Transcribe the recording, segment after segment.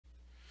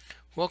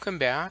Welcome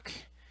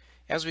back.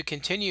 As we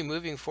continue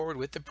moving forward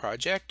with the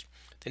project,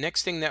 the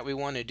next thing that we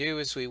want to do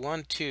is we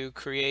want to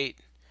create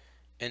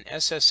an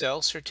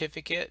SSL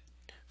certificate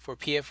for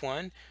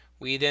PF1.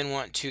 We then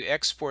want to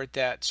export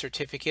that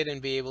certificate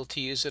and be able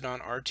to use it on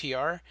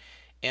RTR,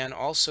 and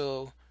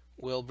also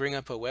we'll bring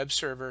up a web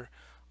server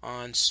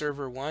on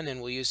server 1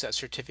 and we'll use that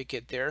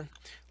certificate there.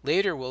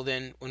 Later we'll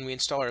then, when we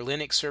install our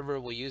Linux server,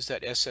 we'll use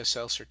that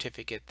SSL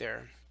certificate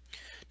there.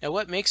 Now,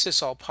 what makes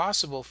this all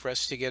possible for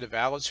us to get a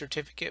valid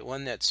certificate,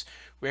 one that's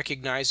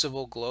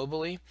recognizable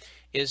globally,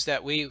 is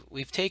that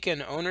we've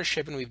taken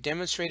ownership and we've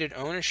demonstrated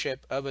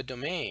ownership of a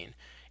domain,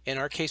 in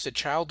our case a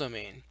child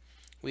domain.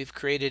 We've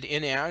created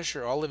in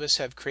Azure, all of us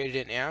have created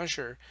in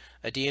Azure,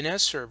 a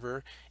DNS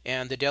server,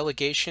 and the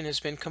delegation has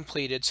been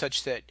completed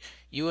such that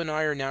you and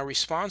I are now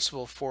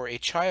responsible for a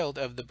child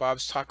of the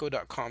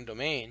bobstaco.com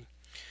domain.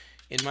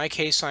 In my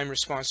case, I'm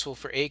responsible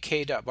for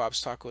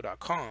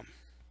ak.bobstaco.com.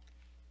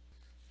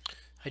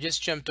 I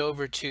just jumped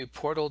over to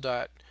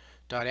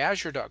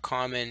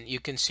portal.azure.com, and you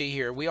can see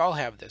here we all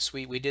have this.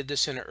 We did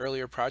this in an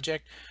earlier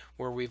project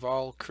where we've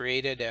all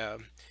created a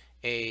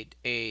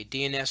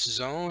DNS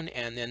zone,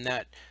 and then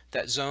that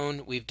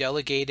zone we've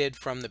delegated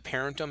from the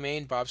parent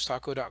domain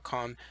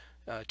bobstaco.com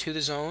to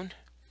the zone.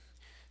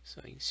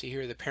 So you can see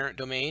here the parent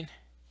domain,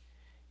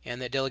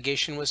 and that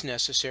delegation was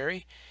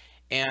necessary.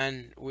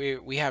 And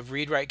we have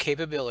read-write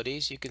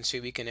capabilities. You can see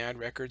we can add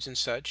records and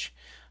such.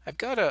 I've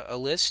got a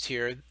list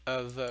here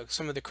of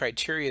some of the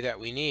criteria that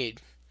we need.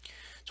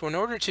 So in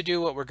order to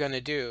do what we're going to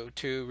do,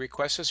 to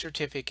request a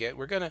certificate,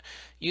 we're going to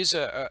use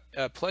a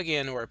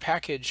plugin or a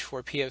package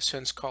for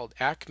pfSense called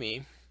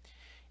ACME.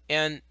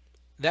 And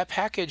that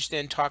package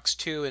then talks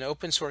to an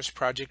open source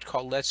project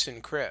called Let's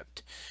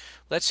Encrypt.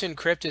 Let's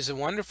Encrypt is a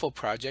wonderful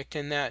project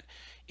in that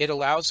it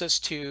allows us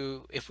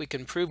to, if we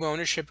can prove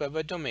ownership of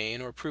a domain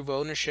or prove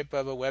ownership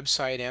of a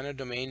website and a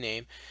domain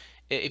name,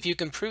 if you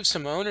can prove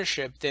some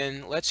ownership,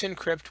 then Let's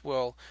Encrypt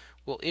will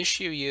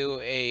issue you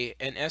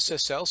an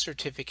SSL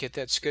certificate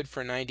that's good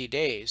for 90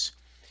 days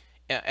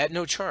at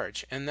no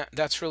charge, and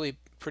that's really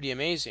pretty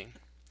amazing.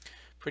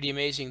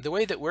 The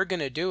way that we're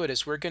going to do it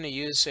is we're going to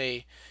use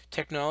a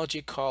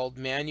technology called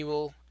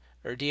manual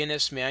or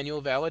DNS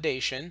Manual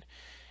validation,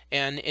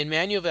 and in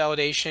manual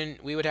validation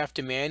we would have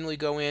to manually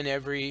go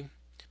in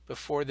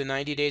before the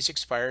 90 days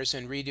expires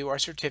and redo our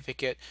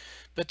certificate.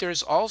 But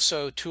there's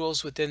also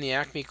tools within the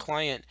ACME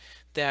client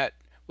that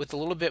with a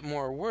little bit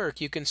more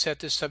work you can set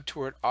this up to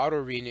where it auto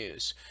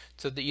renews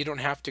so that you don't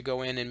have to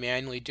go in and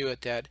manually do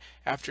it, that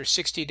after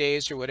 60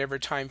 days or whatever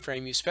time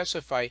frame you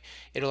specify,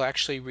 it'll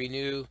actually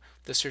renew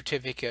the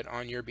certificate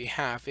on your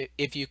behalf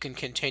if you can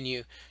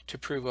continue to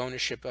prove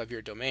ownership of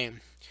your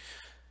domain.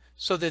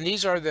 So then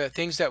these are the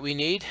things that we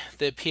need.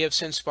 The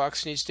pfSense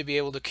box needs to be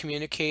able to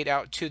communicate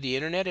out to the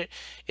internet.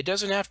 It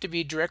doesn't have to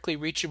be directly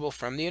reachable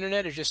from the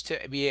internet. It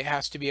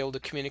has to be able to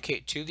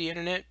communicate to the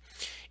internet.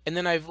 And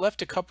then I've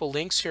left a couple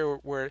links here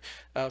where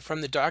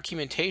from the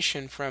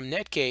documentation from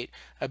Netgate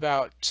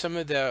about some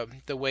of the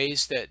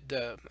ways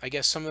that I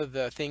guess some of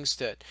the things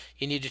that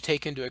you need to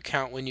take into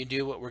account when you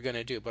do what we're going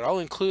to do. But I'll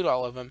include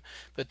all of them.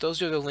 But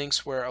those are the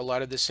links where a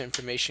lot of this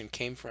information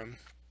came from.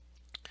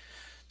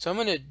 So I'm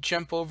going to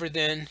jump over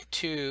then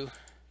to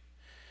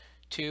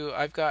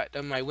I've got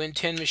my Win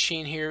 10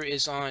 machine here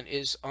is on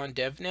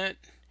DevNet,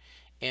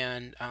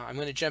 and I'm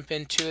going to jump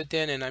into it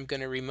then, and I'm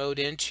going to remote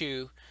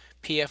into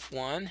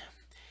PF1,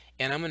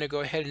 and I'm going to go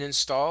ahead and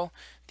install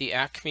the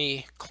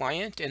ACME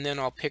client, and then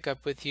I'll pick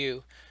up with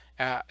you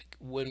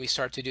when we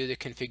start to do the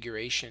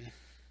configuration.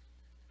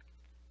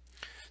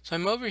 So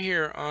I'm over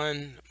here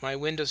on my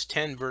Windows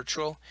 10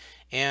 virtual,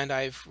 and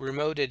I've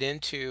remoted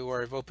into,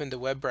 or I've opened the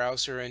web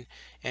browser and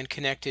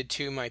connected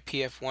to my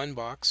PF1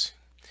 box.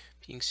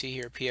 You can see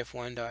here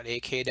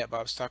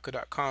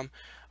pf1.ak.bobstaco.com.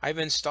 I've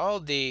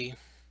installed the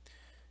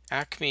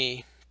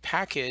ACME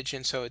package,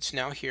 and so it's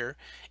now here,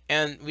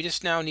 and we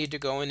just now need to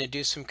go in and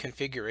do some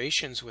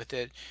configurations with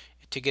it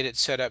to get it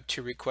set up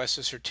to request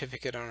a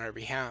certificate on our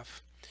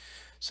behalf.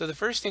 So the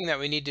first thing that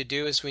we need to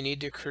do is we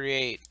need to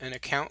create an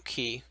account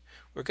key.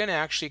 We're going to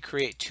actually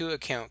create two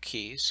account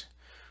keys.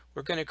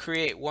 We're going to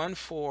create one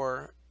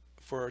for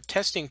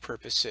testing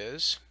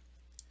purposes.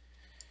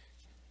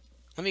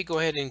 Let me go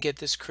ahead and get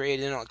this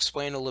created, and I'll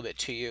explain a little bit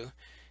to you,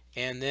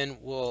 and then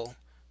we'll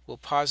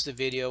pause the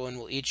video and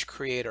we'll each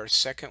create our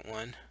second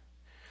one.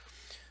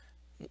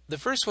 The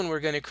first one we're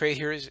going to create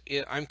here is,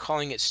 I'm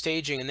calling it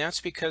staging, and that's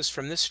because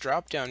from this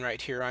drop down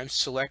right here I'm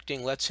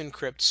selecting Let's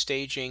Encrypt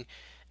Staging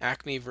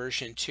ACME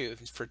version 2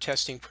 for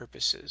testing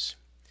purposes.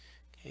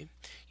 Okay.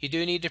 You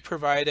do need to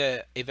provide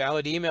a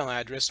valid email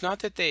address. Not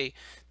that they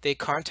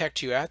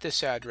contact you at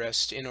this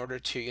address in order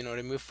to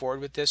to move forward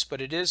with this,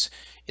 but it's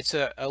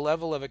a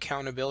level of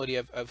accountability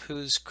of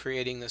who's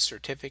creating the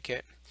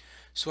certificate.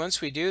 So once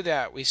we do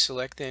that, we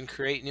select then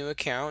create new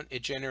account.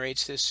 It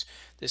generates this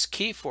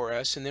key for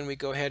us, and then we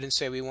go ahead and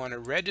say we want to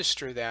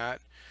register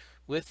that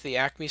with the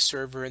ACME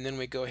server, and then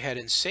we go ahead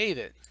and save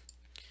it.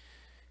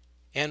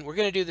 And we're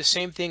going to do the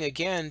same thing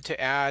again to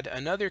add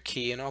another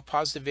key, and I'll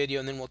pause the video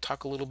and then we'll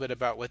talk a little bit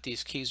about what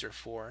these keys are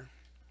for.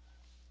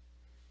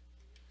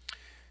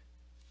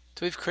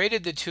 So we've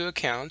created the two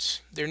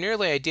accounts. They're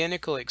nearly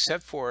identical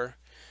except for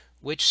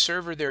which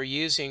server they're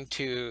using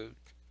to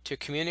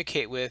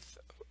communicate with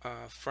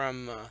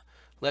from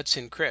Let's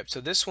Encrypt.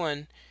 So this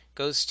one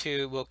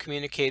will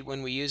communicate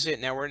when we use it.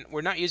 Now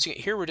we're not using it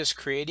here, we're just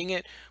creating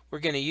it. We're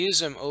going to use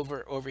them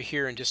over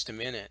here in just a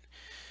minute.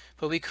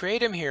 But we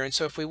create them here, and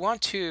so if we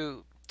want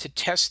to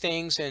test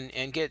things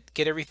and get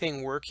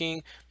everything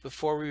working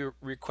before we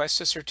request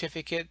a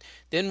certificate,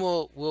 then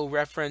we'll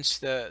reference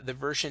the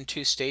version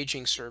 2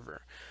 staging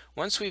server.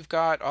 Once we've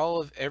got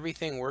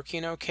everything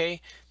working okay,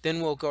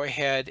 then we'll go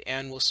ahead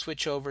and we'll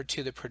switch over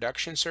to the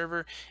production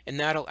server, and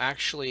that'll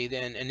actually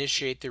then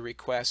initiate the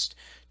request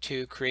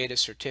to create a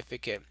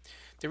certificate.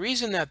 The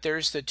reason that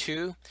there's the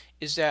two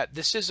is that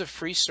this is a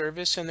free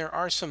service, and there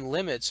are some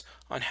limits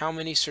on how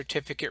many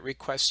certificate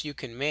requests you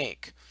can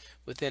make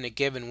within a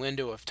given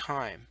window of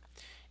time.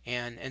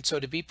 And so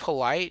to be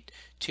polite,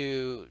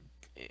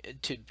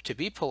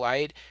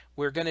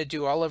 we're going to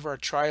do all of our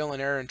trial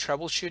and error and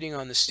troubleshooting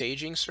on the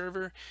staging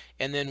server,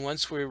 and then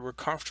once we're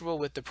comfortable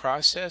with the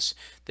process,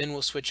 then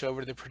we'll switch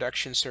over to the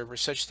production server,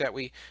 such that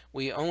we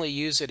only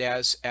use it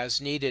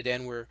as needed,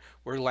 and we're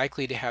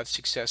likely to have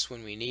success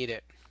when we need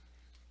it.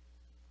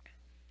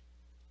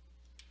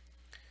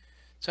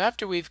 So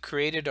after we've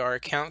created our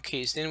account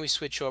keys, then we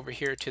switch over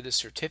here to the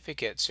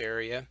certificates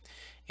area,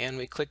 and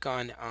we click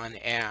on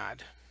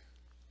add.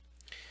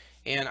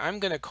 And I'm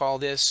going to call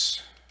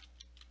this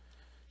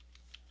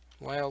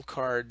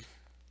wildcard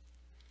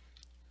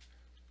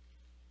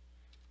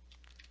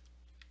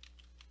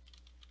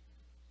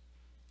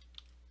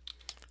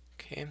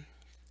okay.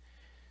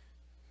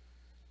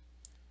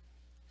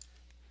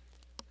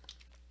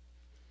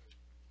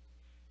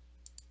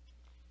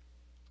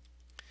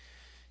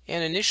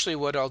 And initially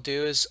what I'll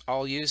do is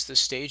I'll use the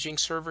staging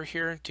server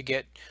here to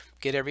get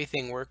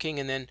everything working,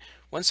 and then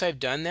once I've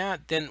done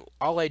that, then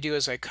all I do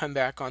is I come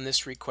back on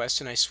this request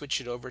and I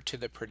switch it over to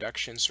the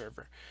production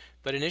server.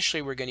 But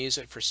initially we're going to use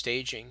it for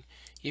staging.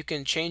 You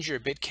can change your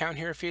bit count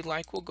here if you'd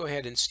like. We'll go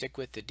ahead and stick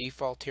with the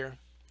default here.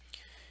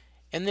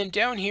 And then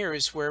down here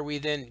is where we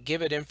then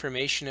give it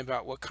information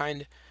about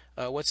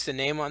what's the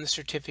name on the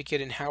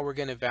certificate and how we're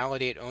going to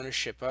validate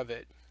ownership of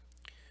it.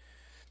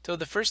 So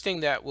the first thing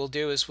that we'll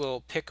do is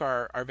we'll pick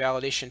our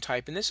validation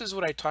type, and this is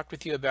what I talked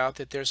with you about,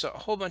 that there's a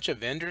whole bunch of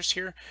vendors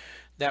here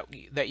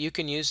that you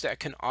can use that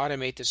can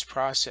automate this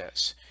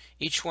process.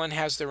 Each one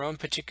has their own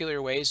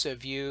particular ways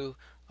of you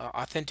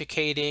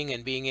authenticating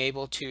and being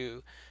able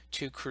to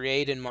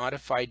create and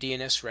modify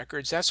DNS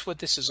records. That's what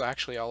this is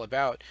actually all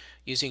about,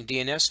 using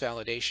DNS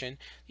validation.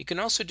 You can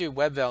also do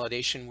web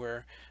validation,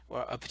 where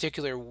a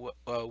particular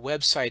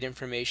website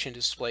information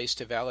displays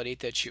to validate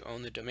that you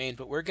own the domain.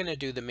 But we're going to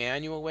do the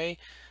manual way,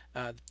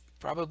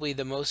 probably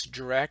the most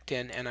direct,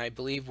 and I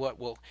believe what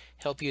will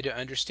help you to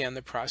understand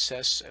the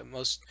process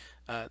most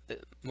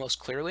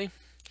clearly.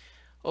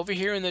 Over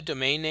here in the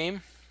domain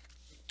name,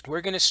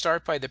 we're going to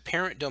start by the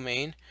parent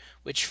domain,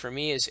 which for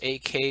me is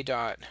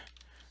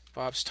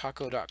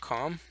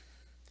ak.bobstaco.com,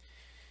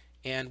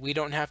 and we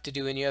don't have to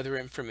do any other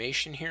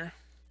information here.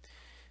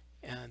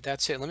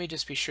 That's it. Let me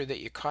just be sure that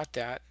you caught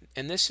that.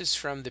 And this is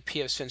from the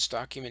pfSense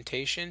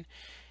documentation,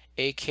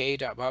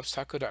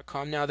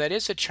 ak.bobstaco.com. Now that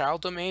is a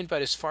child domain,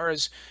 but as far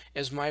as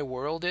my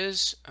world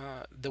is,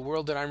 the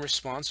world that I'm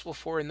responsible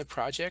for in the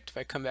project, if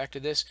I come back to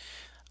this,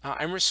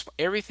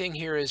 everything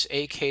here is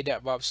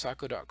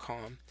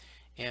ak.bobstaco.com,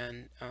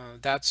 and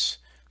that's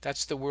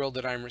the world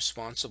that I'm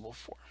responsible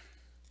for.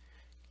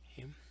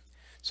 Okay.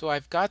 So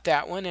I've got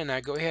that one, and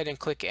I go ahead and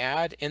click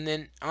add, and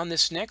then on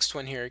this next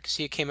one here, you can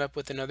see it came up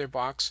with another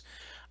box.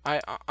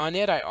 On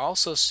it I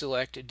also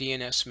select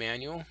DNS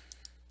Manual,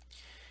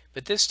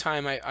 but this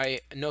time I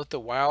note the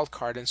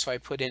wildcard, and so I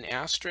put in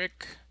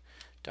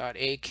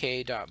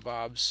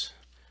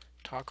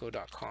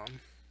 *ak.bobstaco.com.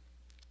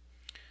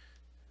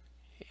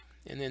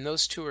 And then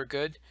those two are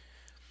good.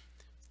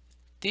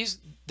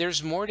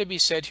 There's more to be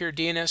said here.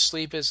 DNS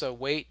sleep is a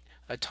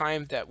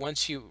time that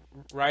once you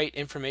write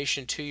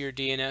information to your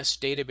DNS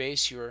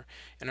database,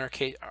 in our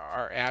case,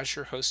 our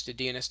Azure hosted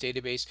DNS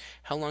database,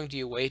 how long do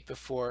you wait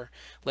before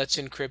Let's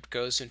Encrypt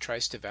goes and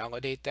tries to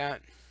validate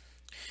that?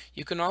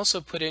 You can also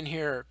put in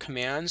here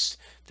commands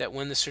that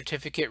when the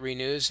certificate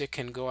renews, it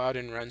can go out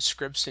and run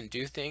scripts and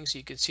do things.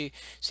 You can see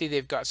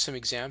they've got some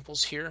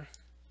examples here.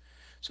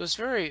 So it's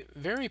very,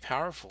 very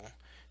powerful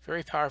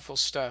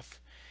stuff.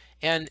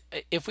 And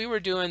if we were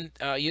doing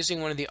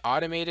using one of the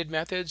automated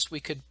methods,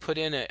 we could put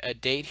in a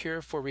date here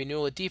for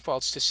renewal. It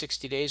defaults to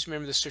 60 days.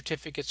 Remember, the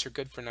certificates are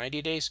good for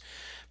 90 days.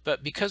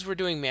 But because we're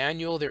doing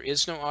manual, there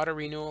is no auto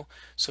renewal,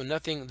 so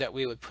nothing that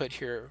we would put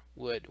here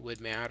would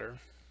matter.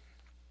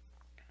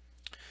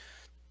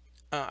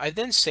 I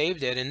then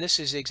saved it, and this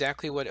is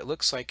exactly what it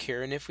looks like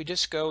here. And if we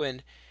just go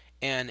and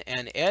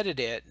edit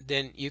it,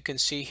 then you can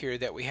see here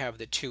that we have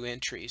the two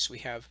entries. We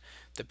have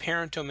the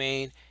parent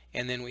domain,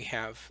 and then we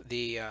have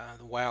the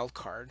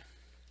wildcard.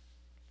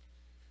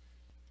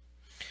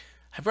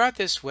 I brought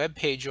this web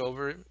page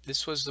over.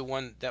 This was the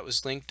one that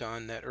was linked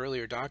on that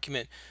earlier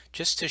document,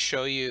 just to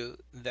show you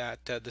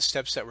that the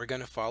steps that we're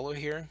going to follow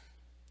here.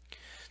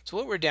 So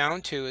what we're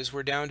down to is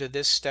we're down to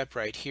this step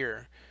right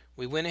here.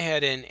 We went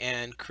ahead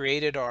and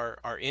created our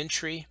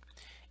entry,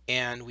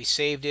 and we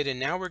saved it, and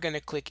now we're going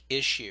to click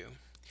issue.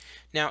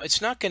 Now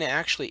it's not going to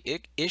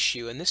actually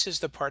issue, and this is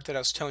the part that I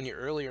was telling you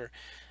earlier,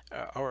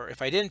 or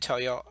if I didn't tell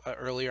you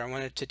earlier, I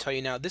wanted to tell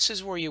you now. This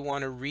is where you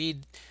want to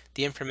read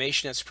the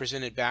information that's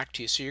presented back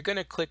to you. So you're going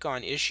to click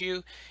on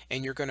issue,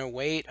 and you're going to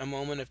wait a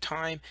moment of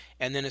time,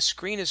 and then a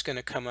screen is going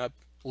to come up.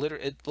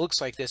 Literally, it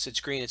looks like this. It's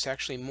green. It's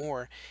actually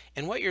more.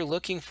 And what you're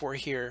looking for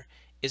here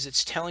is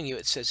it's telling you,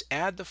 it says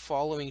add the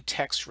following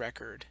text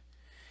record.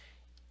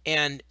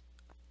 And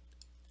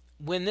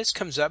when this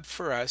comes up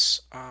for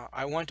us,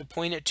 I want to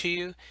point it to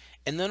you,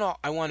 and then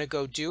I want to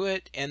go do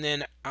it, and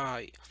then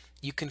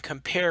you can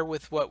compare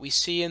with what we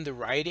see in the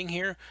writing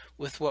here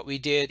with what we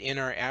did in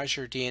our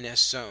Azure DNS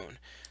zone.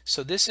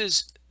 So this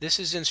is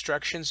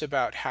instructions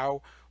about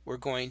how we're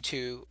going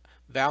to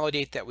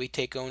validate that we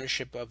take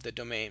ownership of the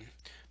domain.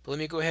 But let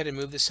me go ahead and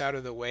move this out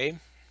of the way,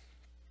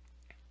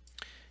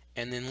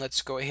 and then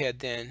let's go ahead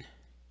then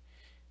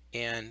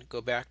and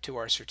go back to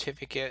our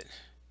certificate.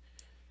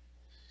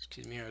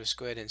 Excuse me, I'll just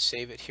go ahead and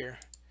save it here.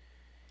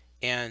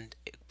 And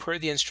per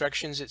the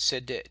instructions, it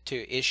said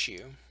to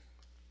issue.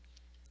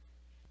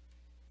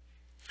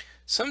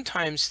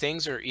 Sometimes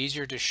things are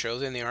easier to show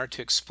than they are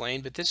to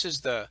explain, but this is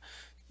the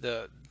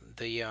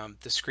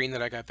screen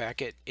that I got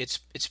back.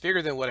 It's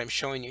bigger than what I'm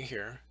showing you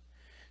here.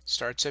 It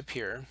starts up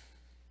here,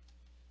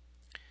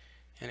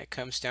 and it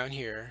comes down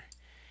here.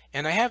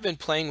 And I have been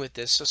playing with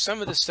this, so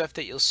some of the stuff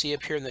that you'll see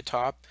up here in the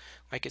top,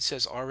 like it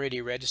says already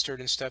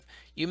registered and stuff,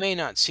 you may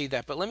not see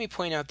that, but let me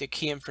point out the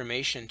key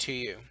information to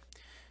you.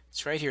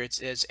 It's right here. It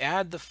says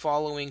add the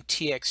following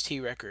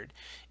TXT record.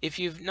 If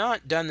you've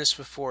not done this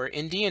before,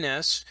 in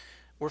DNS,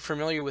 we're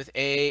familiar with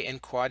A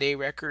and quad A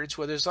records.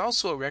 Well, there's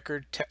also a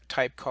record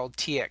type called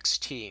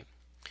TXT.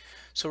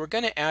 So we're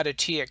going to add a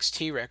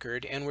TXT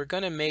record, and we're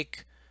going to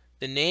make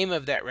the name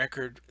of that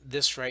record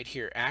this right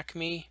here,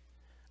 ACME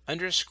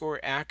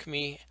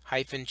 _ACME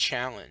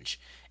 -challenge.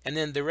 And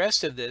then the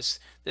rest of this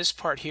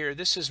part here,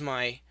 this is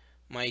my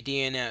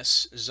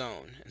DNS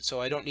zone. And so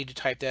I don't need to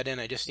type that in,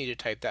 I just need to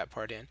type that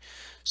part in.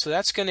 So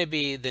that's going to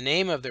be the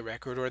name of the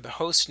record, or the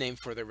host name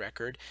for the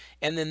record.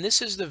 And then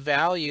this is the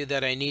value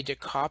that I need to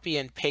copy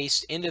and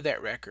paste into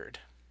that record.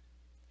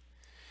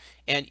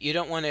 And you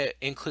don't want to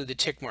include the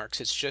tick marks.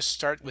 It's just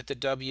start with the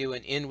W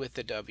and end with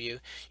the W.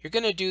 You're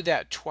going to do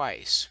that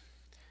twice.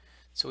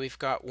 So we've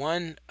got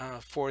one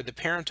for the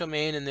parent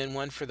domain, and then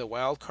one for the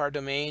wildcard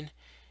domain.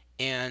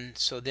 And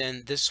so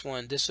then this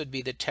would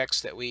be the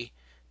text that we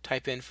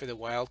type in for the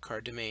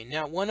wildcard domain.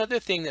 Now, one other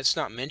thing that's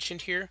not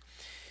mentioned here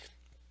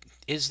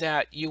is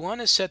that you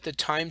want to set the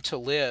time to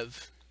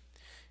live.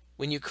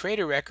 When you create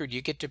a record,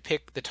 you get to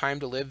pick the time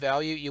to live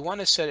value. You want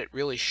to set it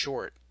really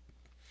short.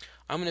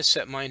 I'm going to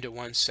set mine to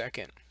 1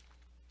 second.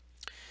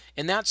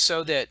 And that's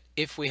so that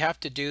if we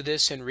have to do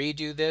this and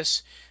redo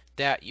this,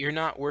 that you're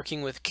not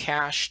working with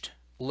cached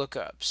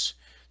lookups.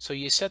 So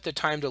you set the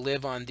time to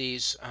live on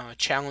these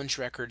challenge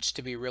records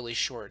to be really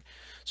short.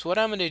 So what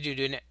I'm going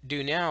to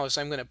do now is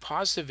I'm going to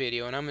pause the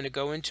video, and I'm going to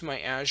go into my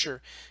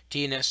Azure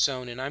DNS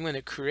zone, and I'm going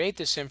to create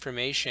this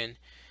information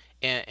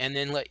and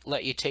then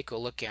let you take a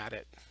look at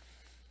it.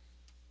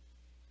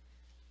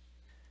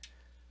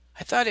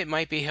 I thought it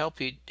might be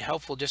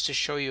helpful just to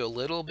show you a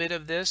little bit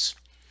of this,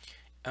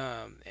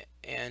 and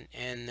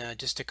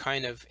just to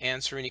kind of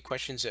answer any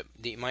questions that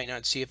you might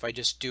not see if I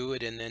just do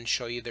it and then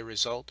show you the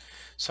result.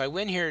 So I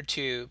went here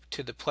to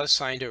the plus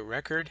sign to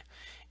record,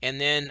 and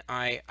then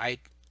I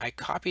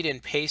copied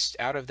and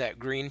pasted out of that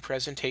green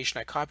presentation.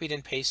 I copied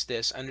and pasted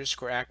this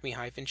 _ACME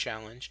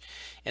 -challenge,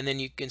 and then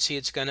you can see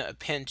it's going to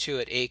append to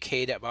it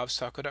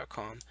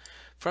ak.bobstocko.com.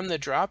 From the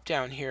drop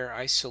down here,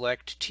 I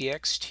select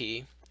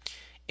TXT,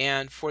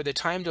 and for the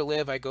time to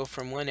live, I go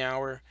from 1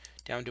 hour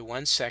down to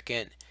 1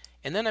 second.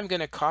 And then I'm going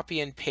to copy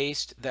and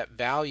paste that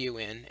value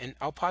in, and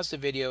I'll pause the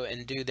video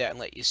and do that and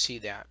let you see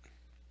that.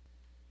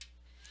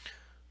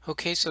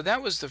 Okay, so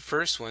that was the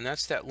first one.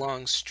 That's that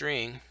long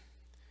string.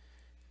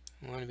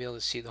 I want to be able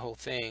to see the whole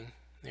thing.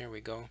 There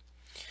we go.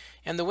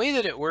 And the way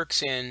that it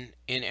works in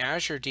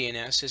Azure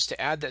DNS is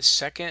to add that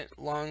second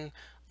long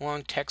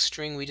text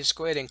string. We just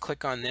go ahead and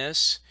click on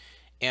this,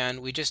 and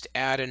we just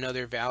add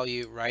another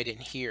value right in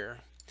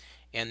here,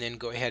 and then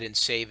go ahead and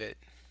save it.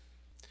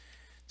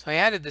 So I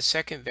added the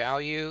second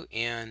value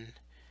and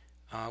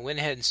went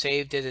ahead and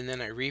saved it, and then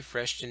I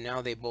refreshed, and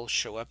now they both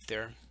show up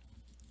there.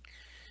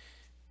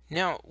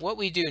 Now what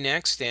we do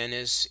next then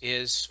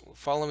is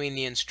following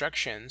the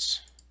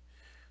instructions.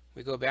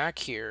 We go back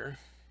here,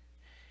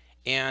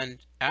 and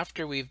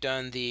after we've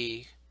done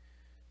the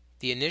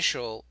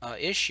initial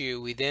issue,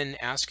 we then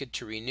ask it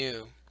to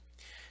renew.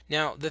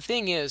 Now the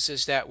thing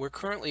is that we're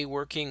currently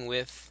working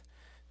with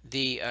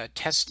the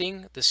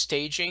testing, the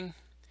staging,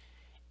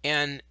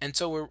 and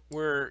so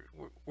we're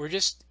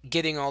just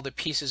getting all the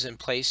pieces in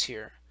place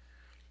here.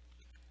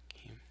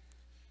 Okay.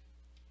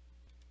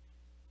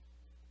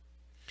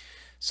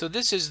 So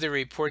this is the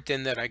report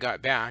then that I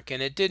got back,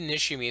 and it didn't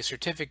issue me a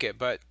certificate,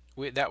 but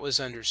that was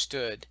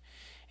understood.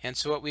 And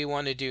so what we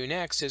want to do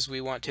next is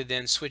we want to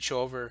then switch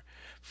over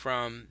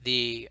from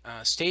the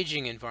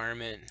staging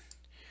environment.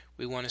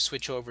 We want to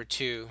switch over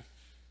to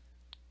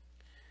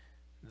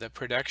the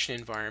production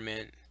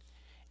environment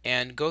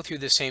and go through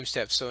the same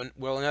steps. So,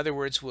 well, in other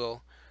words,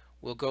 we'll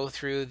go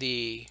through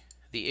the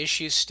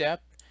issues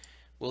step.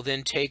 We'll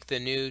then take the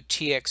new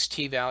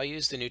TXT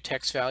values, the new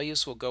text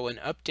values. We'll go and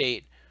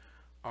update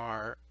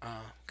our,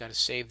 got to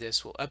save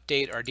this. We'll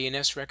update our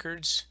DNS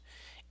records,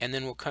 and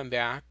then we'll come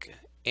back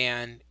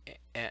and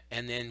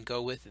then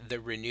go with the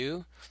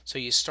renew. So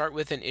you start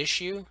with an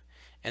issue,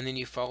 and then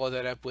you follow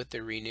that up with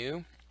the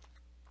renew,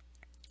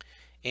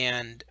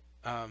 and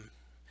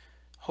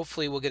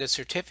hopefully we'll get a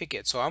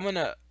certificate. So I'm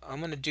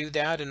gonna do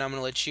that, and I'm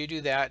gonna let you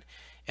do that,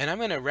 and I'm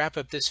gonna wrap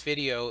up this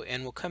video,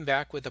 and we'll come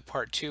back with a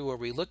part 2 where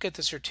we look at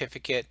the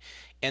certificate,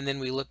 and then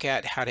we look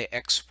at how to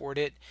export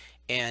it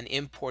and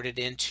import it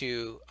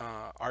into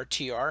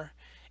RTR,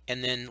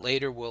 and then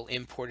later we'll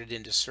import it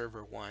into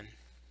server 1.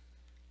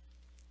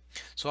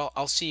 So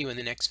I'll see you in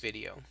the next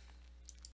video.